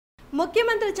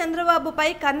ముఖ్యమంత్రి చంద్రబాబుపై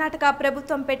కర్ణాటక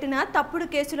ప్రభుత్వం పెట్టిన తప్పుడు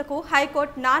కేసులకు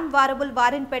హైకోర్టు నాన్ వారబుల్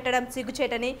వారెంట్ పెట్టడం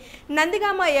సిగ్గుచేటని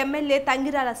నందిగామ ఎమ్మెల్యే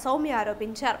తంగిరాల సౌమ్య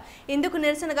ఆరోపించారు. ఇందుకు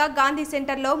నిరసనగా గాంధీ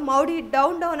సెంటర్లో మౌడీ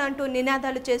డౌన్ డౌన్ అంటూ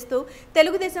నినాదాలు చేస్తూ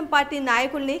తెలుగుదేశం పార్టీ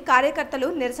నాయకుల్ని కార్యకర్తలు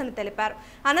నిరసన తెలిపారు.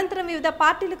 అనంతరం వివిధ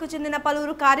పార్టీలకు చెందిన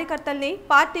పలువురు కార్యకర్తల్ని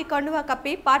పార్టీ కండువా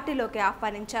కప్పి పార్టీలోకి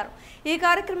ఆహ్వానించారు. ఈ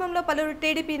కార్యక్రమంలో పలువురు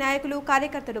టీడీపీ నాయకులు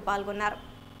కార్యకర్తలు పాల్గొన్నారు.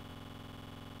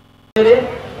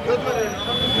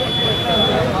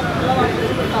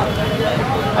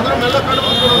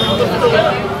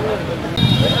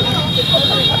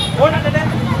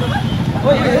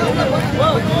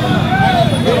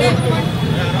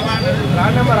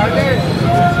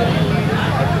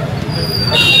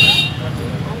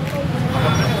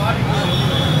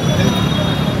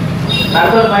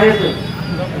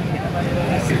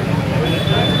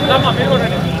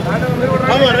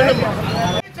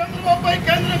 చంద్రబాబుపై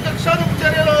కేంద్ర కక్షాదింపు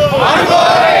చర్యలు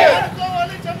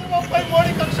చంద్రబాబుపై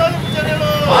మోడీ కక్షాదింపు చర్యలు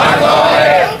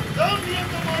వాడుకోవాలి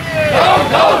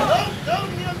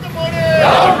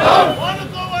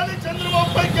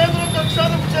చంద్రబాబుపై కేంద్ర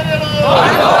కక్షాదింపు చర్యలు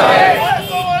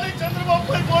వాడుకోవాలి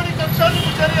చంద్రబాబుపై మోడీ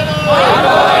కక్షాదింపు చర్యలు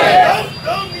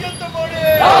నియంత మోడీ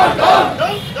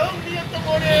నియంత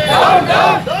మోడీ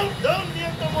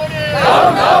నియంత మోడీ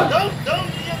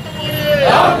నియంత మోడీ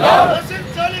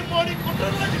నశించాలి మోడీ కుట్ర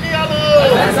రాజకీయాలు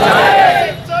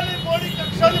నశించాలి మోడీ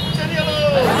కక్షాదింపు చర్యలు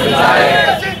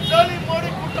నశించాలి మోడీ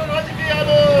కుట్ర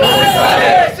రాజకీయాలు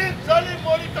నశించాలి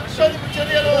మోడీ కక్షాదింపు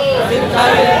చర్యలు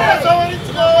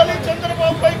ఉపసంహరించుకోవాలి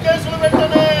చంద్రబాబుపై కేసులు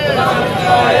వెంటనే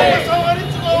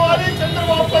ఉపసంహరించుకోవాలి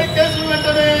చంద్రబాబుపై కేసులు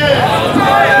వెంటనే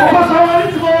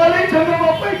ఉపసంహరించుకోవాలి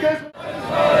చంద్రబాబుపై కేసులు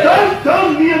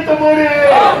నియంత మోడీ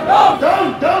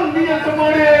నియంత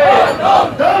మోడీ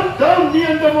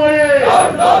నియంత మోడీ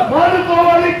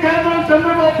మానుకోవాలి కేంద్రం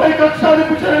చంద్రబాబుపై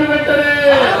కక్షాదింపు చర్యలు వెంటనే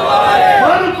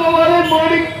మానుకోవాలి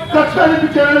మోడీ కక్షాదింపు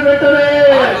చర్యలు వెంటనే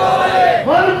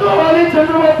మానుకోవాలి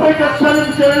చంద్రబాబుపై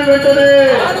కక్షాదింపు చర్యలు వెంటనే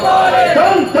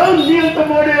నియంత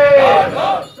మోడీ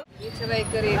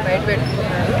వైఖరి బయట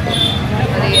పెట్టుకున్నారు.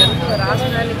 మరి ఎంతో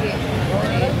రాష్ట్రానికి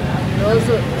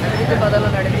రోజు అభివృద్ధి పదాలు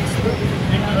నడిపిస్తూ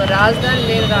రాజధాని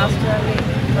లేని రాష్ట్రాన్ని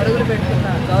అడుగులు పెట్టుకున్న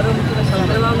గౌరవ ముఖ్యమంత్రి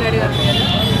చంద్రబాబు నాయుడు గారి మీద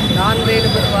నాన్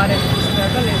వేలబుల్ వారెంట్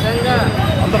తీసుకురావడం నిజంగా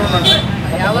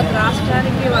యావత్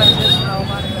రాష్ట్రానికి వారు చేసిన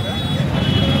అవమానం కదా.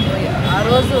 ఆ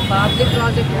రోజు పబ్లిక్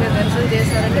ప్రాజెక్టు మీద నిరసన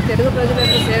చేశారంటే తెలుగు ప్రజల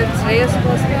యొక్క శ్రేయస్సు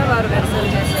కోసమే వారు నిరసన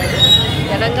చేశారు.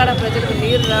 తెలంగాణ ప్రజలకు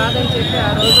నీరు రాదని చెప్పి ఆ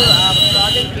రోజు ఆ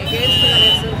ప్రాజెక్ట్ ఎగేన్స్ట్గా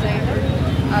నిరసన చేయడం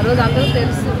ఆ రోజు అందరూ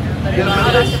తెలుసు. మరి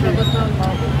మహారాష్ట్ర ప్రభుత్వం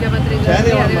ముఖ్యమంత్రి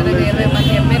గారిని అదేవిధంగా 20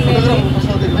 మంది ఎమ్మెల్యేలు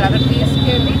అక్కడ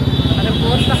తీసుకెళ్ళి మన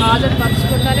కోర్టులో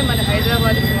హాజరుపరచకుండానే మన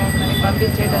హైదరాబాద్కి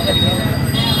పంపించేయడం జరిగింది.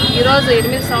 ఈరోజు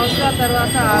 8 సంవత్సరాల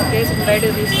తర్వాత ఆ కేసును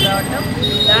బయటకు తీసుకురావడం,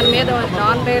 దాని మీద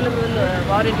నాన్ వేలబుల్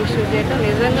వారెంట్ ఇష్యూ చేయడం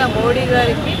నిజంగా మోడీ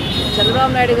గారికి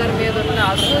చంద్రబాబు నాయుడు గారి మీద ఉన్న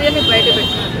అసూయని బయట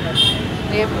పెట్టినట్టున్నారు.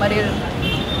 రేపు మరి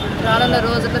రానున్న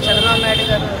రోజుల్లో చంద్రబాబు నాయుడు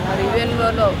గారు మరి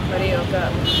యుఎన్ఓలో మరి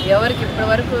ఎవరికి ఇప్పటి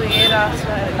వరకు ఏ రాష్ట్ర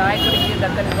నాయకుడికి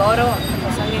దక్కని గౌరవం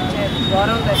ప్రసంగించే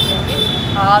గౌరవం దక్కింది.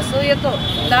 ఆ అసూయతో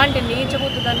ఇలాంటి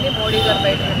నీచబుద్ధులన్నీ మోడీ గారు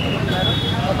బయట పెట్టుకుంటున్నారు.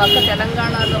 ఒక పక్క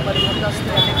తెలంగాణలో మరి ముందస్తు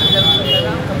ఎన్నికలు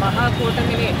జరుగుతుండగా ఒక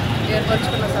మహాకూటమిని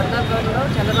ఏర్పరచుకున్న సందర్భంలో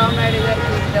చంద్రబాబు నాయుడు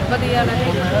గారికి దెబ్బతీయాలని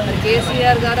మరి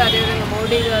కేసీఆర్ గారు అదేవిధంగా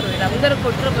మోడీ గారు వీళ్ళందరూ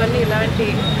కుట్రపల్లి ఇలాంటి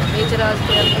నీచ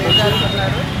రాజకీయాలు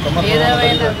చేస్తున్నారు.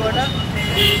 ఏదేమైనా కూడా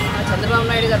చంద్రబాబు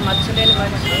నాయుడు గారు మర్చలేని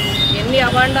మనిషి. ఎన్ని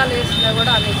అభాండాలు వేసినా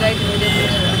కూడా ఆ నిజాయితీ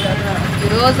నిరూపించుకుంటారు.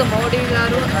 ఈరోజు మోడీ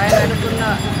గారు ఆయన అనుకున్న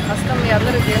కష్టం మీ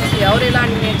అందరికీ తెలిసి ఎవరు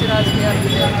ఇలాంటి నీచ రాజకీయాలు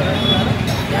జరుగుతున్నారు.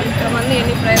 ఎంతమంది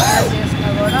ఎన్ని ప్రయత్నాలు చేసినా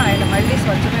కూడా ఆయన మళ్ళీ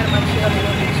స్వచ్ఛమైన మనిషిగా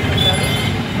నిరూపించుకుంటారు.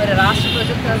 మరి రాష్ట్ర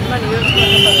ప్రజల తరఫున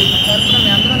నియోజకవర్గ తరఫున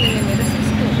మేమందరం దీన్ని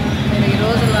నిరసిస్తూ మేము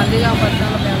ఈరోజు నందిగామ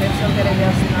పట్టణంలో మేము నిరసన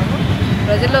తెలియజేస్తున్నాము.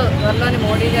 ప్రజలు త్వరలోని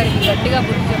మోడీ గారికి గట్టిగా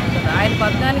బుద్ధి చెప్తున్నారు. ఆయన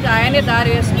పట్టణానికి ఆయనే దారి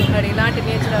వేసుకుంటున్నాడు ఇలాంటి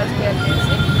నీచ రాజకీయాలు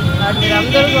చేసి.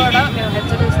 మీరందరూ కూడా మేము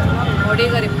హెచ్చరిస్తున్నాం. మోడీ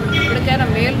గారు ఇప్పటికైనా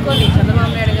మేల్కొని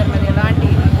చంద్రబాబు నాయుడు